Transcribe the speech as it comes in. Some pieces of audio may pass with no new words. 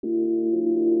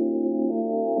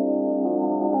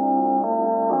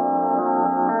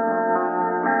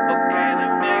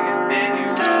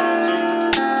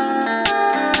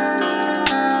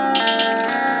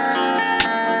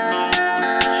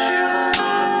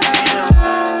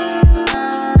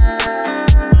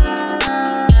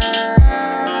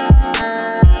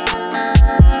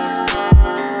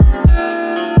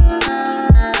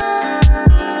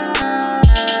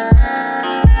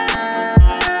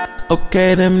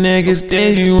Okay, them niggas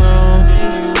did you wrong.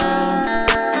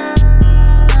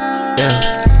 Yeah.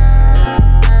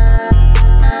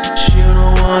 But you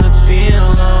don't wanna be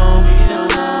alone.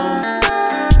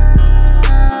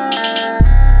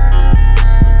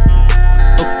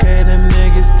 Okay, them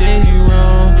niggas did you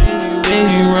wrong.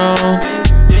 Did you wrong.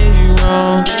 Did you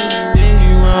wrong. Did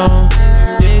you wrong.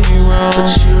 Did you wrong.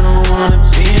 But you don't wanna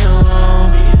be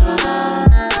alone.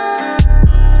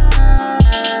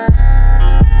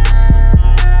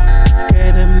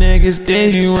 Okay, them niggas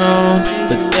did you wrong,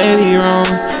 but they be wrong.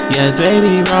 Yeah, they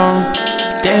be wrong.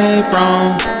 They wrong.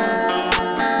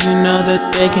 You know that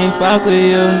they can't fuck with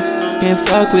you. Can't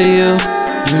fuck with you.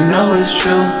 You know it's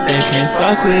true. They can't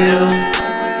fuck with you.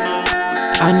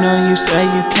 I know you say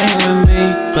you came with me,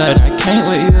 but I can't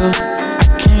with you.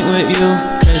 I can't with you,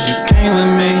 cause you came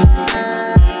with me.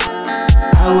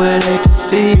 I would hate to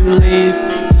see you leave,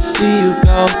 to see you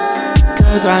go.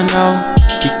 Because I know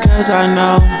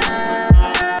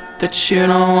that you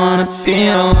don't wanna be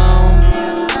alone.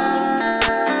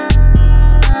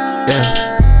 Yeah.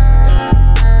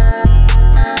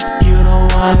 You don't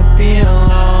wanna be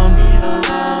alone.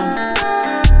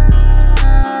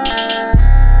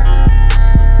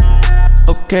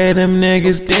 Okay, them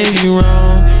niggas did you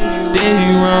wrong. Did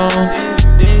you wrong.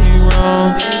 Did you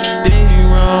wrong. Did you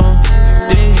wrong.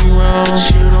 Did you wrong. But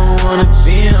you don't wanna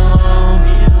be alone.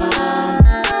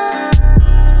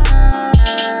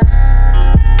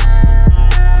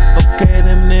 Okay,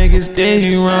 them niggas did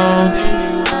you wrong.